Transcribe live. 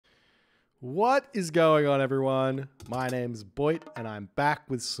What is going on, everyone? My name's Boit, and I'm back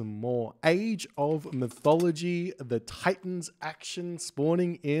with some more Age of Mythology, the Titans action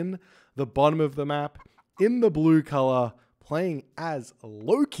spawning in the bottom of the map, in the blue color, playing as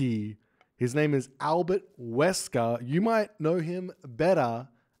Loki. His name is Albert Wesker. You might know him better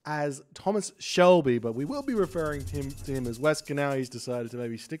as Thomas Shelby, but we will be referring to him as Wesker now. He's decided to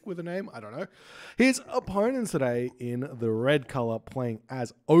maybe stick with the name. I don't know. His opponent today in the red color playing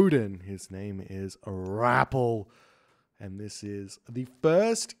as Odin. His name is Rapl. And this is the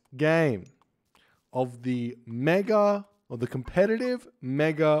first game of the competitive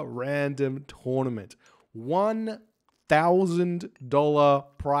mega random tournament. $1,000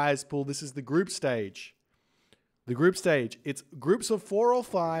 prize pool. This is the group stage. The group stage, it's groups of 4 or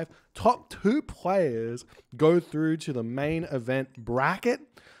 5. Top 2 players go through to the main event bracket.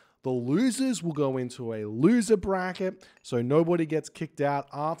 The losers will go into a loser bracket, so nobody gets kicked out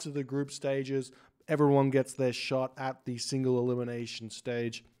after the group stages. Everyone gets their shot at the single elimination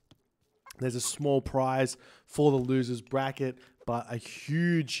stage. There's a small prize for the losers bracket, but a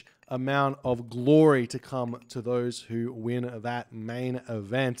huge amount of glory to come to those who win that main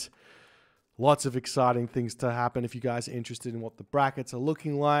event. Lots of exciting things to happen. If you guys are interested in what the brackets are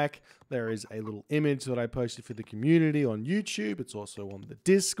looking like, there is a little image that I posted for the community on YouTube. It's also on the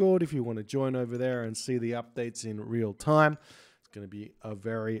Discord if you want to join over there and see the updates in real time. It's going to be a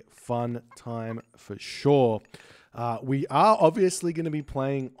very fun time for sure. We are obviously going to be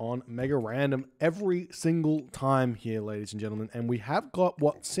playing on Mega Random every single time here, ladies and gentlemen. And we have got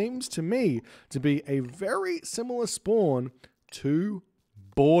what seems to me to be a very similar spawn to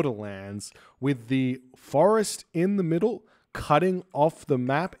Borderlands, with the forest in the middle, cutting off the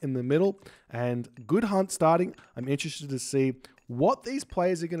map in the middle, and good hunt starting. I'm interested to see what these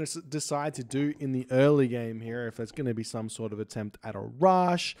players are going to decide to do in the early game here, if there's going to be some sort of attempt at a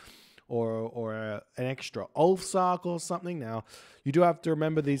rush or an extra Ulfsark or something. Now, you do have to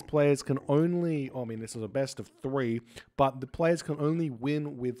remember these players can only, this is a best of 3, but the players can only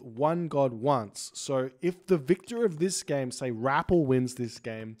win with one god once. So if the victor of this game, say Rapl wins this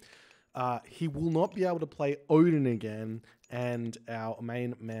game, he will not be able to play Odin again, and our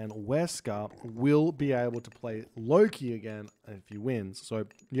main man Wesker will be able to play Loki again if he wins. So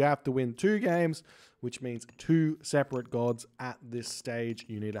you have to win 2 games, which means 2 separate gods at this stage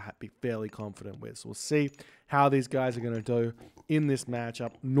you need to be fairly confident with. So we'll see how these guys are going to do in this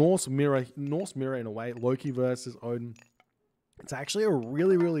matchup. Norse mirror in a way, Loki versus Odin. It's actually a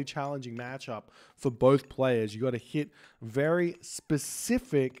really, really challenging matchup for both players. You got to hit very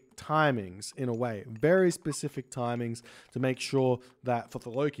specific timings in a way, very specific timings to make sure that for the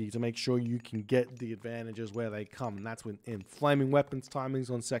Loki, to make sure you can get the advantages where they come. And that's in flaming weapons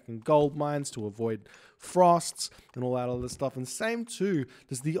timings on second gold mines to avoid frosts and all that other stuff. And same too,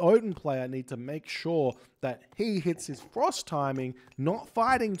 does the Odin player need to make sure that he hits his frost timing, not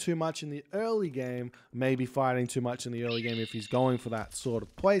fighting too much in the early game, maybe fighting too much in the early game if he's going for that sort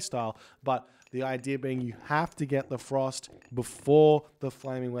of play style, but the idea being you have to get the frost before the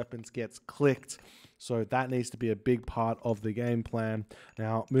flaming weapons gets clicked. So that needs to be a big part of the game plan.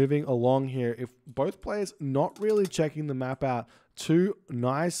 Now, moving along here, if both players not really checking the map out too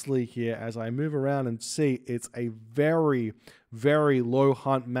nicely here, as I move around and see, it's a very, very low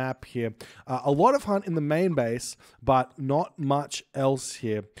hunt map here. A lot of hunt in the main base, but not much else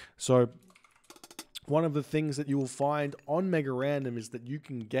here. So one of the things that you will find on Mega Random is that you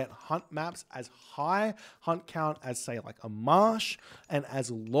can get hunt maps as high hunt count as, say, like a marsh, and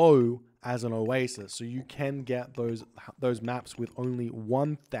as low as an oasis. So you can get those maps with only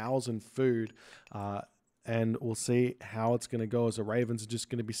 1,000 food. And we'll see how it's going to go, as the Ravens are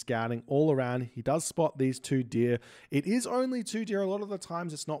just going to be scouting all around. He does spot these 2 deer. It is only 2 deer. A lot of the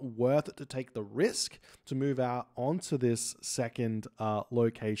times it's not worth it to take the risk to move out onto this second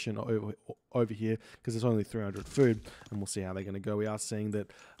location over here, because there's only 300 food, and we'll see how they're going to go. We are seeing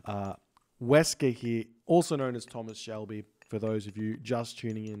that Wesker here, also known as Thomas Shelby, for those of you just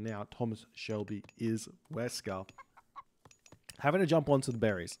tuning in now, Thomas Shelby is Wesker, having to jump onto the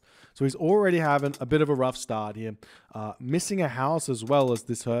berries. So he's already having a bit of a rough start here. Missing a house as well, as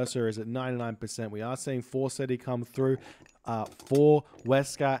this Herser is at 99%. We are seeing Forseti come through for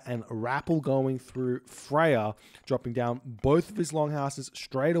Wesker, and Rapl going through Freya, dropping down both of his longhouses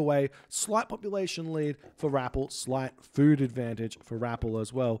straight away. Slight population lead for Rapl, slight food advantage for Rapl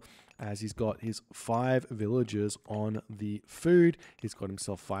as well, as he's got his 5 villagers on the food. He's got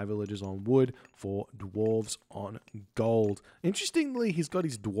himself 5 villagers on wood, 4 dwarves on gold. Interestingly, he's got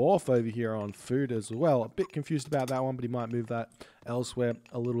his dwarf over here on food as well. A bit confused about that one, but he might move that elsewhere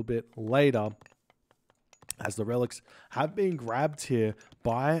a little bit later. as the relics have been grabbed here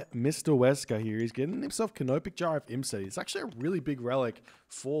by Mr. Wesker here. He's getting himself Canopic Jar of Imset. It's actually a really big relic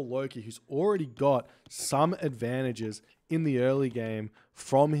for Loki, who's already got some advantages in the early game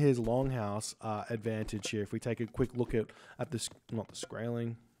from his Longhouse advantage here. If we take a quick look at this, not the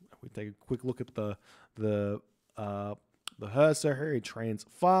Skraling, if we take a quick look at the Hearser here, he trains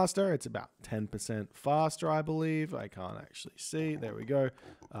faster. It's about 10% faster, I believe. I can't actually see. There we go.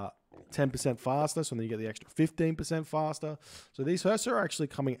 10% faster, so then you get the extra 15% faster. So these Hearser are actually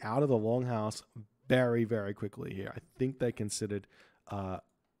coming out of the Longhouse very, very quickly here. I think they're considered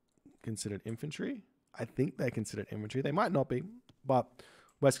infantry. I think they're considered infantry. They might not be, but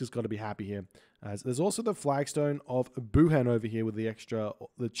Wesker's got to be happy here. As there's also the Flagstone of Buhan over here with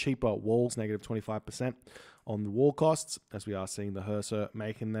the cheaper walls, negative 25% on the wall costs, as we are seeing the Hearser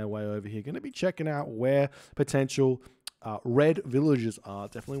making their way over here. Going to be checking out where potential red villages are.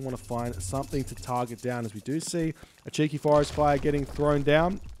 Definitely want to find something to target down, as we do see a cheeky forest fire getting thrown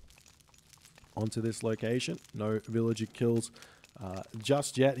down onto this location. No villager kills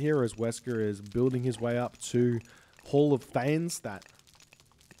just yet here, as Wesker is building his way up to Hall of Thanes, that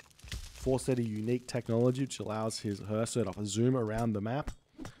four-city unique technology which allows his Hearser to zoom around the map.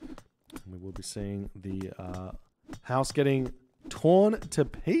 And we will be seeing the house getting torn to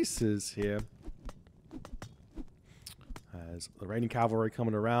pieces here as the raiding cavalry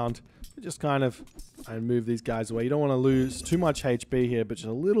coming around. Just kind of move these guys away. You don't want to lose too much HP here, but just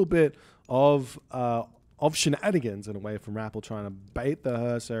a little bit of shenanigans in a way from Rapl trying to bait the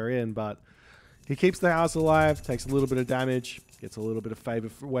Hearser in, but he keeps the house alive, takes a little bit of damage, gets a little bit of favor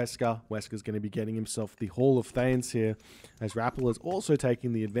for Wesker. Wesker's going to be getting himself the Hall of Thanes here, as Rapl is also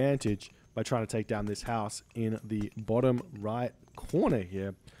taking the advantage by trying to take down this house in the bottom right corner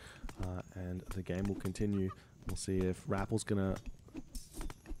here. And the game will continue. We'll see if Rapple's going to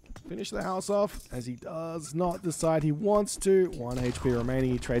finish the house off, as he does not decide he wants to. 1 HP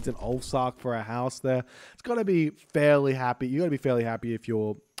remaining. He trades an Ulfsark for a house there. It's got to be fairly happy. You got to be fairly happy if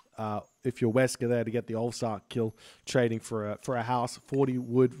you're Wesker there to get the Ulfsark kill, trading for a house. 40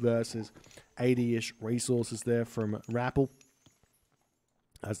 wood versus 80-ish resources there from Rapl,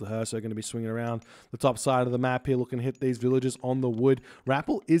 as the Hearser are going to be swinging around the top side of the map here, looking to hit these villages on the wood.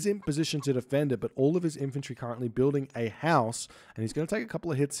 Rapl is in position to defend it, but all of his infantry currently building a house, and he's going to take a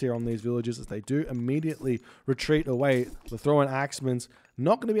couple of hits here on these villages as they do immediately retreat away. The throw-in axemen's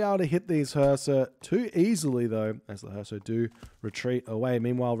not going to be able to hit these Hearser too easily, though, as the Hearser do retreat away.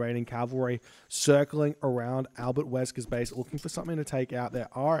 Meanwhile, raiding cavalry circling around Albert Wesker's base, looking for something to take out. There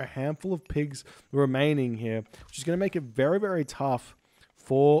are a handful of pigs remaining here, which is going to make it very, very tough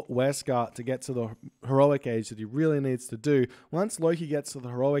for Wesker to get to the heroic age that he really needs to do. Once Loki gets to the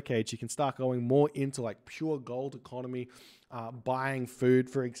heroic age, he can start going more into like pure gold economy, buying food,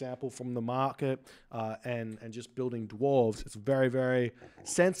 for example, from the market, and just building dwarves. It's a very, very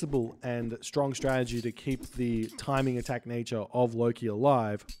sensible and strong strategy to keep the timing attack nature of Loki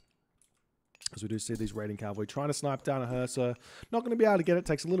alive, as we do see these raiding cavalry trying to snipe down a Hearser. Not going to be able to get it.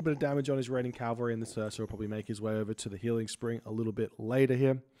 Takes a little bit of damage on his raiding cavalry, and this Hearser will probably make his way over to the healing spring a little bit later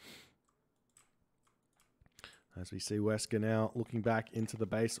here. As we see Wesker now looking back into the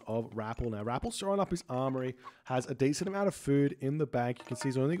base of Rapl. Now, Rapple's throwing up his armory, has a decent amount of food in the bank. You can see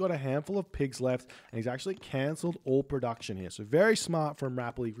he's only got a handful of pigs left, and he's actually cancelled all production here. So very smart from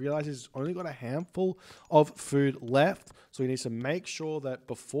Rapl. He realizes he's only got a handful of food left, so he needs to make sure that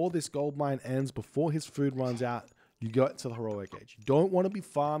before this gold mine ends, before his food runs out, you get to the heroic age. You don't want to be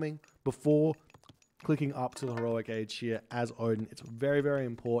farming before clicking up to the heroic age here as Odin. It's a very, very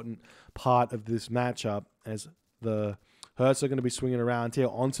important part of this matchup, as the Hearts are going to be swinging around here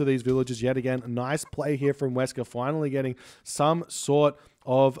onto these villages yet again. A nice play here from Wesker, finally getting some sort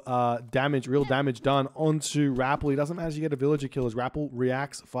of damage, real damage done onto Rapl. He doesn't manage to get a villager kill as Rapl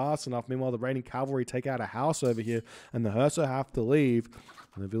reacts fast enough. Meanwhile, the raiding cavalry take out a house over here, and the Hearts have to leave.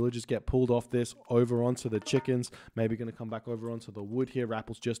 And the villagers get pulled off this over onto the chickens. Maybe going to come back over onto the wood here.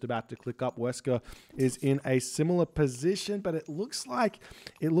 Rapple's just about to click up. Wesker is in a similar position, but it looks like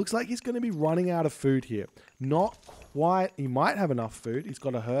he's going to be running out of food here. Not quite. He might have enough food. He's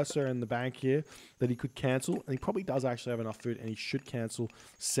got a Hearser in the bank here that he could cancel, and he probably does actually have enough food, and he should cancel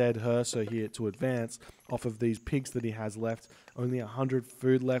said Hearser here to advance off of these pigs that he has left. Only 100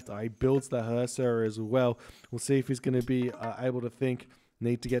 food left. He builds the Hearser as well. We'll see if he's going to be able to think,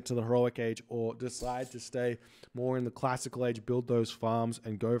 need to get to the heroic age, or decide to stay more in the classical age, build those farms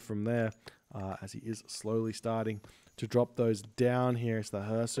and go from there, as he is slowly starting to drop those down here as the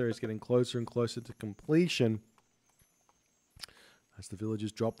Hearser is getting closer and closer to completion. as the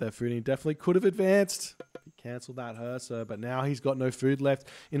villagers drop their food. And he definitely could have advanced. He cancelled that Herser, but now he's got no food left.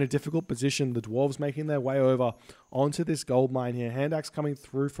 In a difficult position, the dwarves making their way over onto this gold mine here. Hand axe coming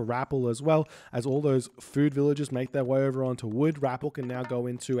through for Rapl as well, as all those food villagers make their way over onto wood. Rapl can now go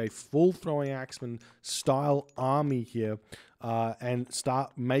into a full throwing axeman style army here and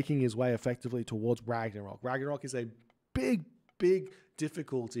start making his way effectively towards Ragnarok. Ragnarok is a big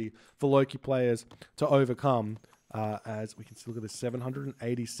difficulty for Loki players to overcome. As we can see, look at this,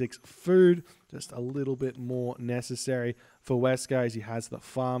 786 food, just a little bit more necessary for Wesker as he has the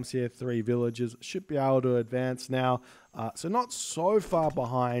farms here. 3 villages, should be able to advance now. So not so far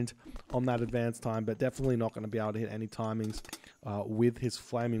behind on that advance time, but definitely not going to be able to hit any timings with his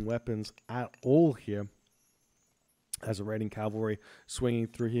flaming weapons at all here. As a raiding cavalry swinging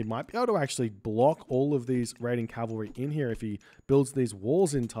through here, might be able to actually block all of these raiding cavalry in here if he builds these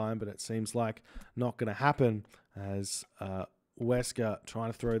walls in time, but it seems like not going to happen as Wesker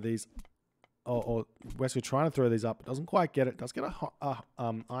trying to throw these, or Wesker trying to throw these up, doesn't quite get it. Does get a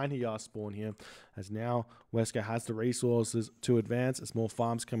Einherjar spawn here, as now Wesker has the resources to advance as more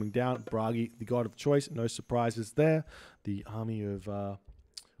farms coming down. Bragi, the god of choice, no surprises there. The army of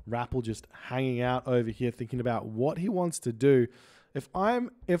Rapl just hanging out over here, thinking about what he wants to do. If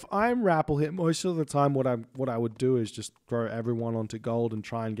I'm Rapl here, most of the time what I would do is just throw everyone onto gold and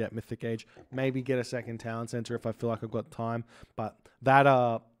try and get Mythic Age. Maybe get a second town center if I feel like I've got time. But that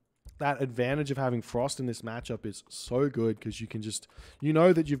advantage of having Frost in this matchup is so good because you can just, you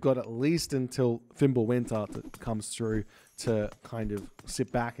know that you've got at least until Fimbulwinter that comes through to kind of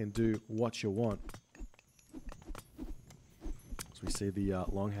sit back and do what you want. We see the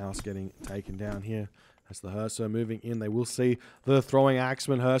Longhouse getting taken down here as the Herser moving in. They will see the throwing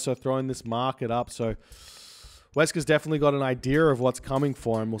axeman Herser throwing this market up. So Wesker's definitely got an idea of what's coming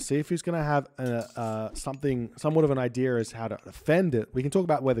for him. We'll see if he's going to have somewhat of an idea as how to defend it. We can talk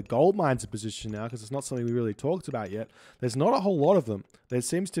about where the gold mines are positioned now because it's not something we really talked about yet. There's not a whole lot of them. There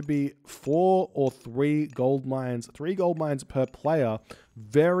seems to be 4 or 3 gold mines, 3 gold mines per player.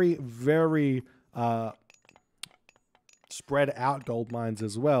 Very spread out gold mines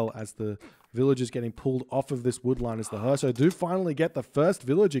as well, as the villagers getting pulled off of this wood line as the Herso do finally get the first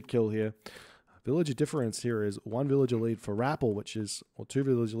villager kill here. Villager difference here is 1 villager lead for Rapl, or 2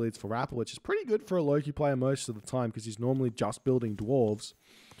 villager leads for Rapl, which is pretty good for a Loki player most of the time because he's normally just building dwarves.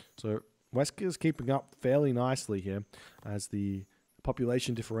 So Wesker's keeping up fairly nicely here as the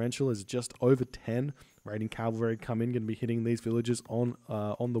population differential is just over 10. Raiding cavalry come in, going to be hitting these villages on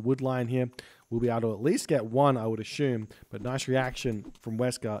the wood line here. We'll be able to at least get 1, I would assume. But nice reaction from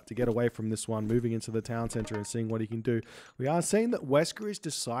Wesker to get away from this one, moving into the town center and seeing what he can do. We are seeing that Wesker is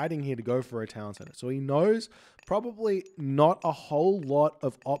deciding here to go for a town center. So he knows probably not a whole lot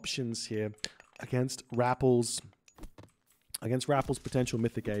of options here against Rapl's potential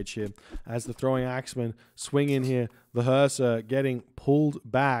Mythic Age here. As the throwing axemen swing in here, the Herser getting pulled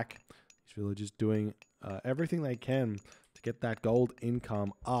back. These villagers doing everything they can to get that gold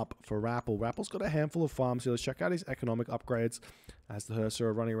income up for Rapl. Rapple's got a handful of farms here. Let's check out his economic upgrades as the Herser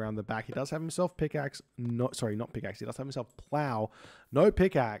are running around the back. He does have himself pickaxe. Not pickaxe. He does have himself plow. No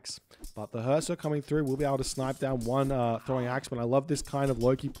pickaxe. But the Herser coming through will be able to snipe down 1 throwing axeman. I love this kind of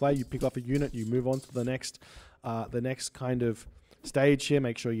Loki play. You pick up a unit, you move on to the next kind of stage here.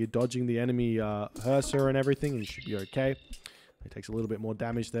 Make sure you're dodging the enemy Herser and everything, and you should be okay. He takes a little bit more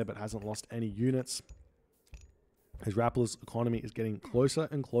damage there, but hasn't lost any units. As Rappler's economy is getting closer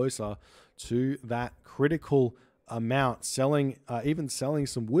and closer to that critical amount, even selling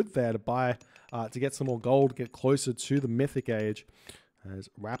some wood there to buy to get some more gold, get closer to the Mythic Age. As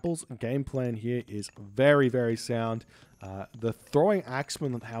Rapple's game plan here is very sound. The throwing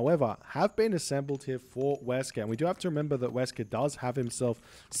axemen, however, have been assembled here for Wesker. And we do have to remember that Wesker does have himself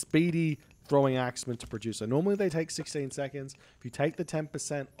speedy throwing axemen to produce. So normally they take 16 seconds. If you take the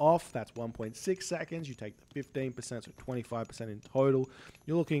 10% off, that's 1.6 seconds. You take the 15%, so 25% in total.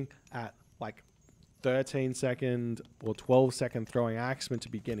 You're looking at like 13-second or 12-second throwing axemen to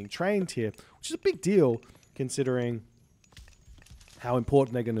be getting trained here, which is a big deal considering how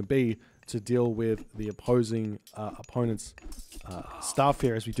important they're going to be to deal with the opposing opponent's stuff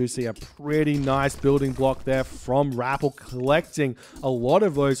here, as we do see a pretty nice building block there from Rapl, collecting a lot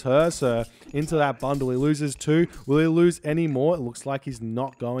of those Herser into that bundle. He loses 2. Will he lose any more? It looks like he's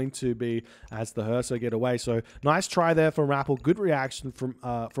not going to be, as the Herser get away. So nice try there from Rapl. Good reaction from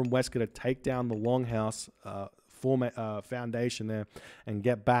Wesker to take down the Longhouse foundation there and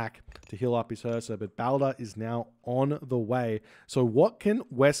get back to heal up his Herser. But Balder is now on the way. So what can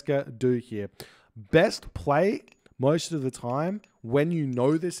Wesker do here? Best play most of the time, when you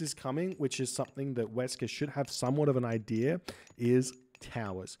know this is coming, which is something that Wesker should have somewhat of an idea, is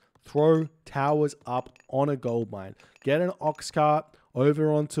towers. Throw towers up on a gold mine. Get an ox cart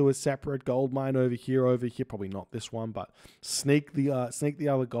over onto a separate gold mine over here, probably not this one, but sneak the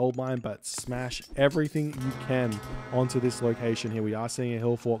other gold mine, but smash everything you can onto this location here. We are seeing a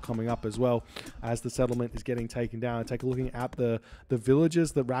hill fort coming up as well as the settlement is getting taken down. Take a look at the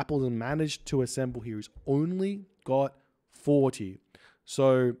villages that Rapl has managed to assemble here. He's only got 40.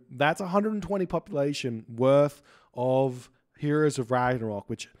 So that's 120 population worth of Heroes of Ragnarok,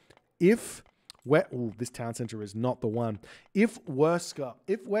 which if this town center is not the one. If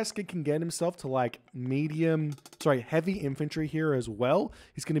Wesker can get himself to like heavy infantry here as well,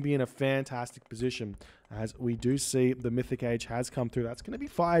 he's going to be in a fantastic position. As we do see the Mythic Age has come through. That's going to be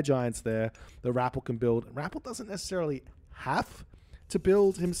fire giants there that Rapl can build. Rapl doesn't necessarily have to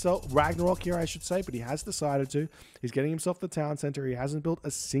build himself Ragnarok here, I should say, but he has decided to. He's getting himself the town center. He hasn't built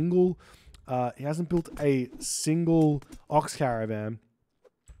a single ox caravan.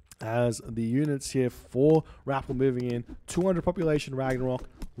 As the units here for Rapl moving in, 200 population Ragnarok,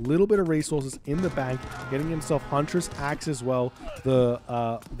 little bit of resources in the bank, getting himself Huntress Axe as well.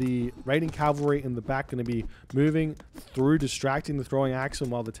 The raiding cavalry in the back going to be moving through, distracting the throwing axe, and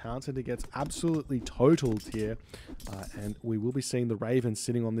while the town center gets absolutely totaled here. And we will be seeing the Raven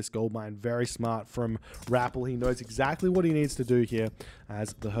sitting on this gold mine. Very smart from Rapl. He knows exactly what he needs to do here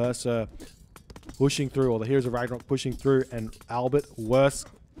as the Hearser pushing through, or the Heroes of Ragnarok pushing through, and Albert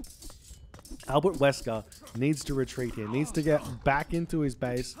Wesker needs to retreat here, needs to get back into his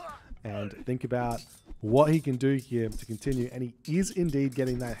base and think about what he can do here to continue. And he is indeed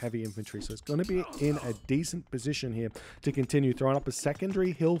getting that heavy infantry. So it's going to be in a decent position here to continue throwing up a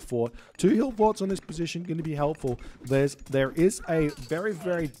secondary hill fort. 2 hill forts on this position going to be helpful. There is a very,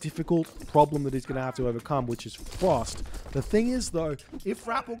 very difficult problem that he's going to have to overcome, which is frost. The thing is, though, if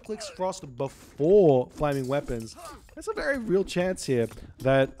Rapl clicks frost before flaming weapons, there's a very real chance here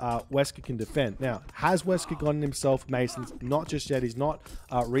that Wesker can defend. Now, has Wesker gotten himself Masons? Not just yet. He's not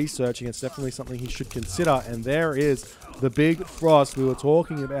researching. It's definitely something he should consider. And there is the big frost we were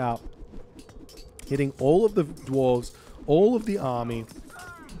talking about, hitting all of the dwarves, all of the army.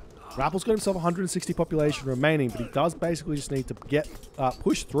 Rapl's got himself 160 population remaining, but he does basically just need to get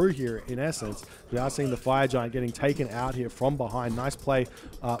pushed through here, in essence. We are seeing the Fire Giant getting taken out here from behind. Nice play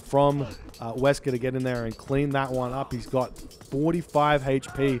from Wesker to get in there and clean that one up. He's got 45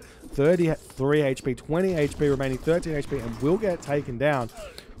 HP, 33 HP, 20 HP remaining, 13 HP, and will get taken down.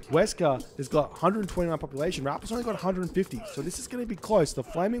 Wesker has got 129 population. Rapl's only got 150, so this is going to be close. The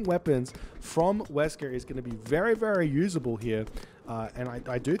flaming weapons from Wesker is going to be very, very usable here. And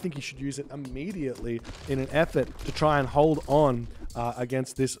I do think he should use it immediately in an effort to try and hold on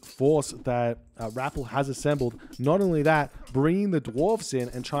against this force that Rapl has assembled. Not only that, bringing the dwarves in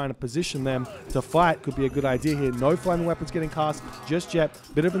and trying to position them to fight could be a good idea here. No flaming weapons getting cast just yet.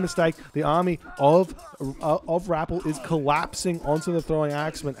 Bit of a mistake. The army of Rapl is collapsing onto the throwing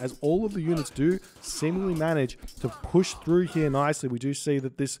axemen as all of the units do seemingly manage to push through here nicely. We do see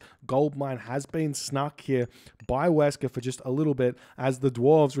that this gold mine has been snuck here by Wesker for just a little bit as the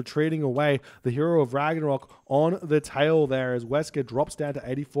dwarves retreating away. The Hero of Ragnarok on the tail there as Wesker drops down to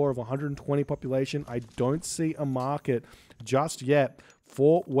 84 of 120 population. I don't see a market just yet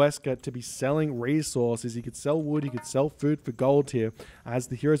for Wesker to be selling resources. He could sell wood, he could sell food for gold here, as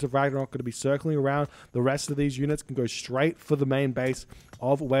the Heroes of Ragnarok are going to be circling around. The rest of these units can go straight for the main base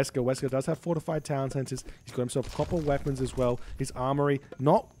of Wesker. Wesker does have fortified town centers. He's got himself copper weapons as well. His armory,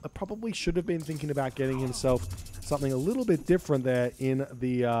 probably should have been thinking about getting himself something a little bit different there in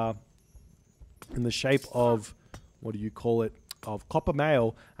the shape of, what do you call it, of copper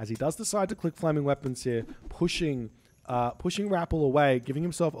mail, as he does decide to click flaming weapons here, pushing Rapl away, giving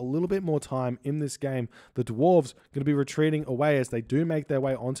himself a little bit more time in this game. The dwarves going to be retreating away as they do make their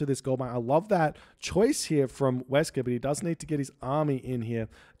way onto this gold mine. I love that choice here from Wesker, but he does need to get his army in here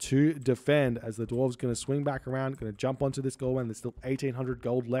to defend, as the dwarves going to swing back around, going to jump onto this gold mine. There's still 1,800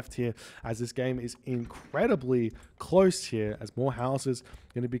 gold left here, as this game is incredibly close here, as more houses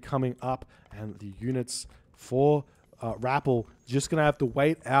going to be coming up, and the units for Rapl just going to have to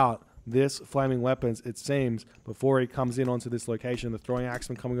wait out this flaming weapons, it seems, before he comes in onto this location. The throwing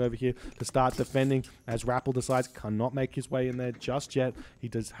axeman coming over here to start defending, as Rapl decides cannot make his way in there just yet. He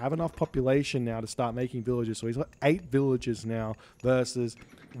does have enough population now to start making villages, so he's got 8 villages now versus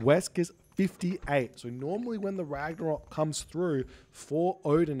Wesker's 58. So normally when the Ragnarok comes through for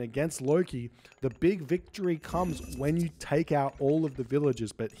Odin against Loki, the big victory comes when you take out all of the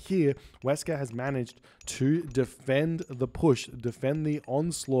villagers. But here, Wesker has managed to defend the push, defend the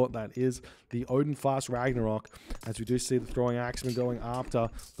onslaught that is the Odin Fast Ragnarok, as we do see the throwing axemen going after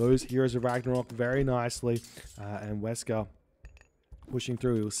those heroes of Ragnarok very nicely, and Wesker pushing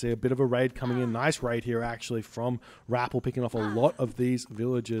through. We'll see a bit of a raid coming in. Nice raid here, actually, from Rapl, picking off a lot of these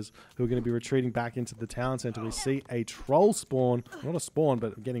villagers who are going to be retreating back into the town center. We see a troll spawn, not a spawn,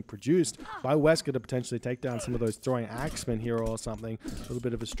 but getting produced by Wesker to potentially take down some of those throwing axemen here or something. A little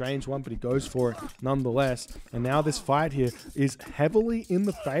bit of a strange one, but he goes for it nonetheless. And now this fight here is heavily in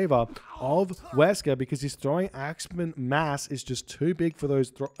the favor of Wesker because his throwing axemen mass is just too big for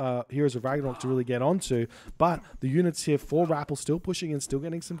those heroes of Ragnarok to really get onto. But the units here for Rapl still pushing and still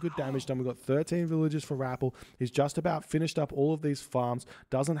getting some good damage done. We've got 13 villagers for Rapl. He's just about finished up all of these farms.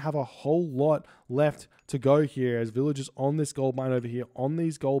 Doesn't have a whole lot left to go here as villagers on this gold mine over here, on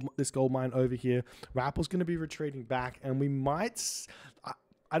this gold mine over here. Rappel's going to be retreating back, and we might...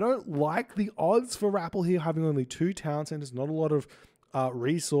 I don't like the odds for Rapl here, having only 2 town centers, not a lot of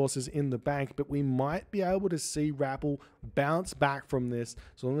resources in the bank, but we might be able to see Rapl bounce back from this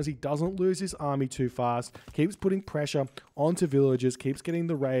so long as he doesn't lose his army too fast, keeps putting pressure onto villagers, keeps getting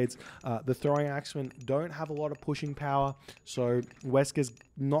the raids. The throwing axemen don't have a lot of pushing power, so Wesker's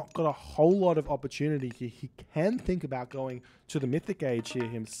not got a whole lot of opportunity here. He can think about going to the Mythic Age here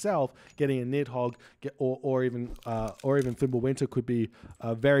himself, getting a Nidhogg, or even Fimbulwinter could be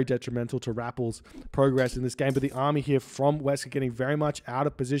very detrimental to Rappel's progress in this game. But the army here from Wesker getting very much out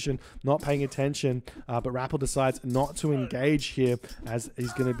of position, not paying attention, but Rapl decides not to engage here as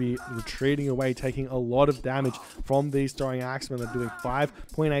he's going to be retreating away, taking a lot of damage from these throwing axemen. They're doing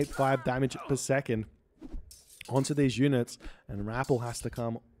 5.85 damage per second onto these units, and Rapl has to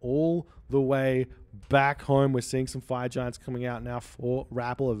come all the way back home. We're seeing some fire giants coming out now for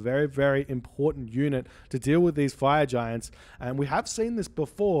Rapl, a very, very important unit to deal with these fire giants. And we have seen this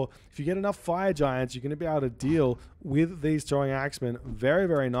before. If you get enough fire giants, you're going to be able to deal with these throwing axemen very,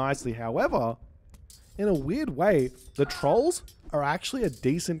 very nicely. However, in a weird way, the trolls are actually a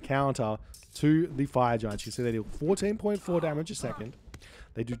decent counter to the fire giants. You see they deal 14.4 damage a second.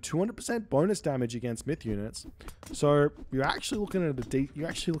 They do 200% bonus damage against myth units, so you're actually looking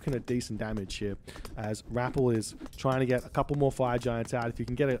at decent damage here. As Rapl is trying to get a couple more fire giants out. If you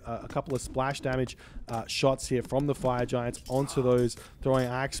can get a couple of splash damage shots here from the fire giants onto those throwing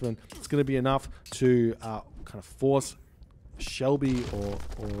axemen, it's going to be enough to kind of force Shelby or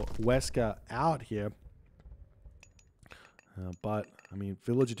Wesker out here. But I mean,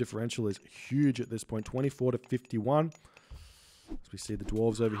 villager differential is huge at this point, 24 to 51. As we see the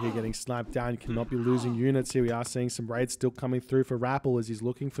dwarves over here getting sniped down, you cannot be losing units here. We are seeing some raids still coming through for Rapl as he's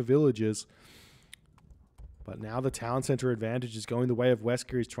looking for villagers. But now the town center advantage is going the way of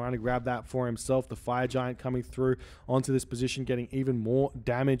Wesker. He's trying to grab that for himself. The fire giant coming through onto this position, getting even more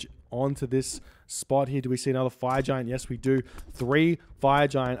damage onto this spot here. Do we see another fire giant? Yes, we do. 3 fire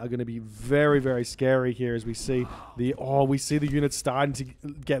giant are going to be very, very scary here as we see the units starting to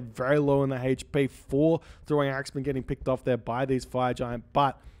get very low in the HP. 4 throwing axemen getting picked off there by these fire giant,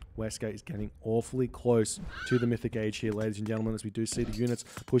 but Wesker is getting awfully close to the Mythic Age here, ladies and gentlemen, as we do see the units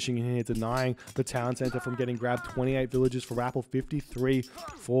pushing in here, denying the town center from getting grabbed. 28 villages for Rapl, 53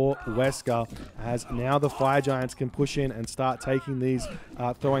 for Wesker, as now the fire giants can push in and start taking these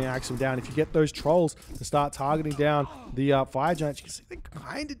throwing axemen down. If you get those trolls to start targeting down the fire giants, you can see they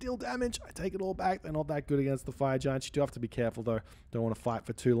kind of deal damage. I take it all back. They're not that good against the fire giants. You do have to be careful, though. Don't want to fight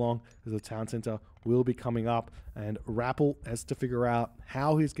for too long, as the town center will be coming up, and Rapl has to figure out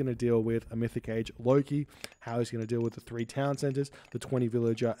how he's going to deal with a Mythic Age Loki, how he's going to deal with the 3 town centers, the 20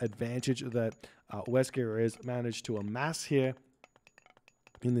 villager advantage that Wesker has managed to amass here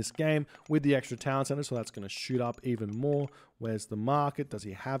in this game with the extra town center, so that's going to shoot up even more. Where's the market? Does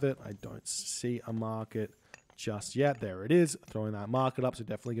he have it? I don't see a market just yet. There it is, throwing that market up, so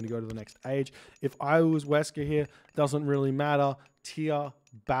definitely going to go to the next age. If I was Wesker here, doesn't really matter. Tier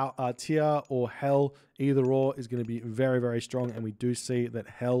or Hell, either or is going to be very, very strong, and we do see that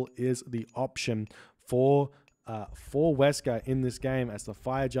Hell is the option for Wesker in this game, as the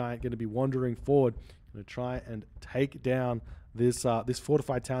fire giant going to be wandering forward, going to try and take down this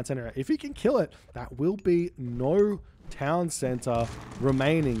fortified town center. If he can kill it, that will be no town center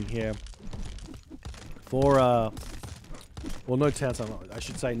remaining here for well, no town center. I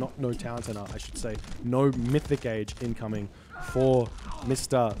should say not no town center. I should say no Mythic Age incoming for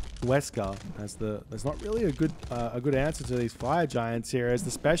Mr. Wesker, as there's not really a good answer to these fire giants here, as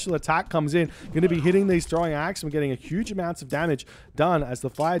the special attack comes in, going to be hitting these throwing axes and getting a huge amounts of damage done as the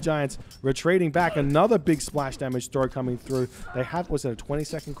fire giants retreating back. Another big splash damage throw coming through. They have, was it a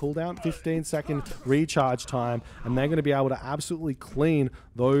 20-second cooldown, 15-second recharge time, and they're going to be able to absolutely clean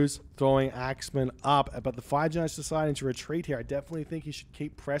those throwing axemen up. But the fire giants deciding to retreat here. I definitely think he should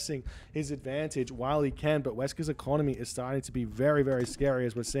keep pressing his advantage while he can, but Wesker's economy is starting to be very, very scary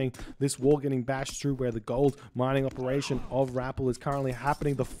as we're seeing this wall getting bashed through where the gold mining operation of Rapl is currently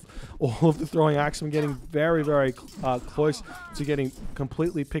happening. All of the throwing axemen getting very, very close to getting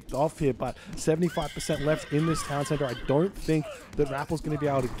completely picked off here, but 75% left in this town center. I don't think that Rapl's going to be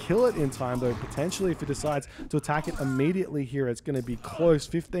able to kill it in time, though. Potentially, if he decides to attack it immediately here, it's going to be close.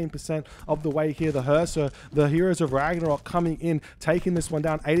 15% of the way here. The Herser, the Heroes of Ragnarok coming in, taking this one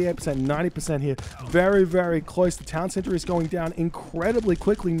down. 88%, 90% here. Very, very close. The town center is going down incredibly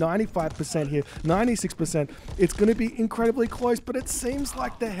quickly. 95% here, 96%. It's going to be incredibly close, but it seems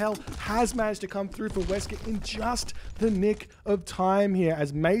like the hell has managed to come through for Wesker in just the nick of time here,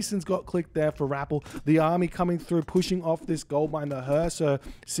 as Mason's got clicked there for Rapl. The army coming through, pushing off this gold mine. The Herser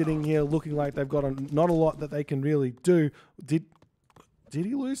sitting here looking like they've got not a lot that they can really do. Did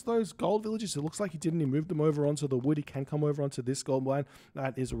he lose those gold villages? It looks like he didn't. He moved them over onto the wood. He can come over onto this gold mine.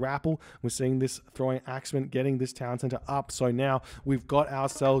 That is Rapl. We're seeing this throwing axeman getting this town center up. So now we've got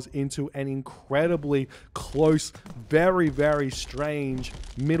ourselves into an incredibly close, very, very strange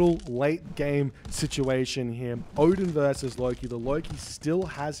middle late game situation here. Odin versus Loki. The Loki still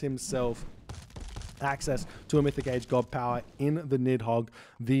has himself access to a Mythic Age God power in the Nidhogg.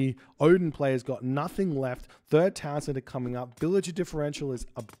 The Odin player's got nothing left. Third town center coming up. Villager differential is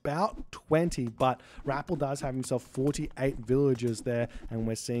about 20, but Rapl does have himself 48 villagers there, and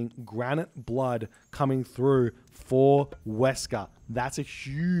we're seeing Granite Blood coming through for Wesker. That's a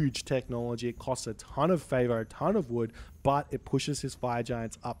huge technology. It costs a ton of favor, a ton of wood, but it pushes his fire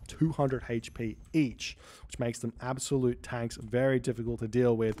giants up 200 HP each, which makes them absolute tanks, very difficult to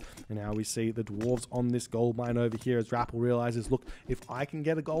deal with. And now we see the dwarves on this gold mine over here as Rapl realizes, look, if I can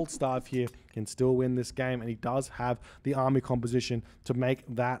get a gold staff here, can still win this game, and he does have the army composition to make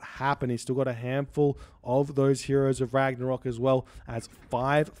that happen. He's still got a handful of those Heroes of Ragnarok, as well as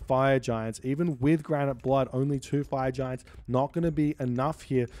 5 fire giants. Even with Granite Blood, only 2 fire giants, not going to be enough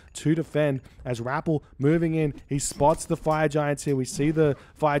here to defend. As Rapl moving in, he spots the fire giants here. We see the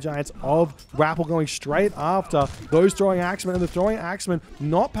fire giants of Rapl going straight after those throwing axemen, and the throwing axemen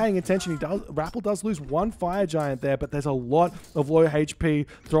not paying attention. Rapl does lose 1 fire giant there, but there's a lot of low HP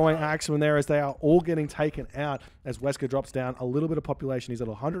throwing axemen there as they are all getting taken out as Wesker drops down a little bit of population. He's at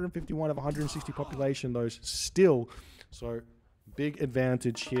 151 of 160 population, those still. So big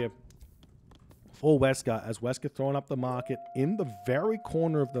advantage here for Wesker, as Wesker throwing up the market in the very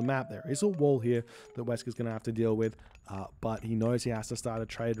corner of the map. There is a wall here that Wesker's going to have to deal with, but he knows he has to start a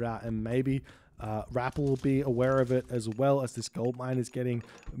trade route, and maybe Rapl will be aware of it as well, as this gold mine is getting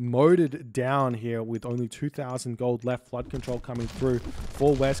modded down here with only 2,000 gold left. Flood control coming through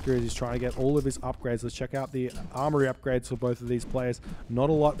for Wesker as he's trying to get all of his upgrades. Let's check out the armory upgrades for both of these players.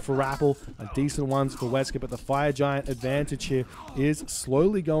 Not a lot for Rapl, decent ones for Wesker, but the fire giant advantage here is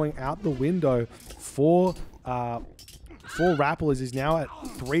slowly going out the window for Rapl, as he's now at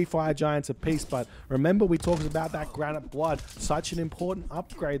 3 fire giants apiece. But remember, we talked about that Granite Blood, such an important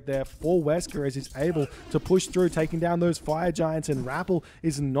upgrade there for Wesker, as he's able to push through, taking down those fire giants, and Rapl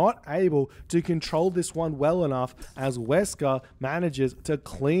is not able to control this one well enough, as Wesker manages to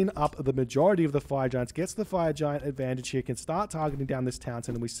clean up the majority of the fire giants, gets the fire giant advantage here, can start targeting down this town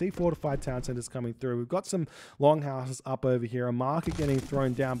center. We see fortified town centers coming through. We've got some longhouses up over here, a market getting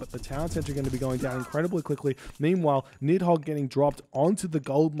thrown down, but the town center are going to be going down incredibly quickly. Meanwhile, Nidhogg getting dropped onto the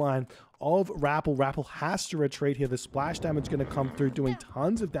gold mine of Rapl. Rapl has to retreat here. The splash damage going to come through, doing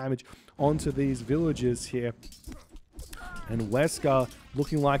tons of damage onto these villages here. And Wesker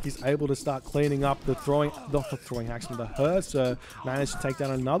looking like he's able to start cleaning up the axeman. The Herser managed to take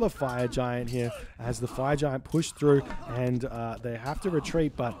down another fire giant here as the fire giant pushed through, and they have to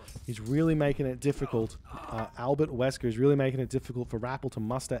retreat, but he's really making it difficult. Albert Wesker is really making it difficult for Rapl to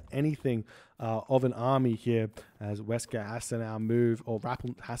muster anything of an army here, as Wesker has to now move, or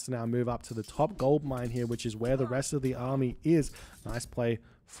Rapl has to now move up to the top gold mine here, which is where the rest of the army is. Nice play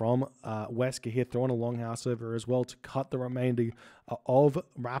from Wesker here, throwing a longhouse over as well to cut the remainder of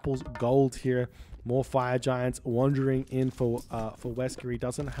Rapl's gold here. More fire giants wandering in for Wesker. He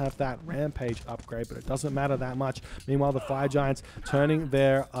doesn't have that rampage upgrade, but it doesn't matter that much. Meanwhile, the fire giants turning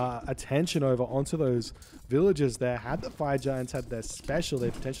their attention over onto those villagers there. Had the fire giants had their special, they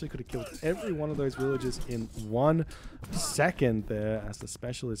potentially could have killed every one of those villagers in 1 second there, as the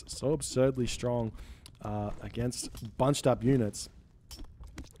special is so absurdly strong against bunched up units.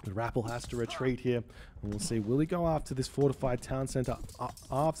 The Rapl has to retreat here, and we'll see, will he go after this fortified town center?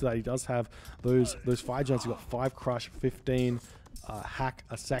 After that, he does have those fire giants. He's got 5 crush, 15 hack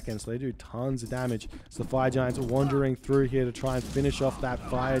a second, so they do tons of damage. So the fire giants are wandering through here to try and finish off that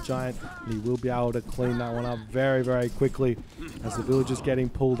fire giant, and he will be able to clean that one up very, very quickly as the village is getting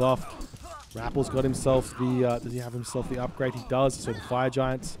pulled off. Rapl's got himself the, does he have himself the upgrade? He does. So the fire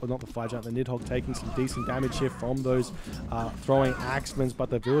giants, or not the fire giant, the Nidhogg taking some decent damage here from those throwing axemans, but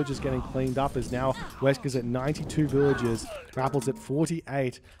the village is getting cleaned up as now Wesker's at 92 villages, Rapl's at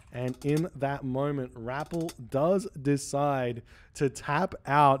 48, and in that moment, Rapl does decide to tap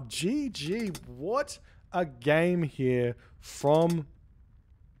out. GG, what a game here from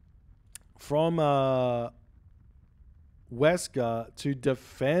Wesker to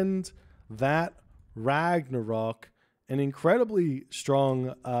defend that Ragnarok. An incredibly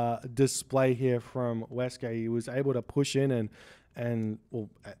strong display here from Wesker. He was able to push in and well,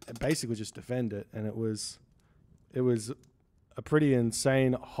 basically just defend it, and it was a pretty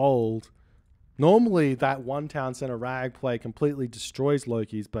insane hold. Normally that one town center rag play completely destroys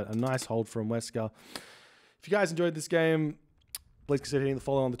Loki's, but a nice hold from Wesker. If you guys enjoyed this game, please consider hitting the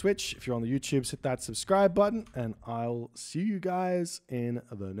follow on the Twitch. If you're on the YouTubes, hit that subscribe button, and I'll see you guys in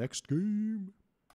the next game.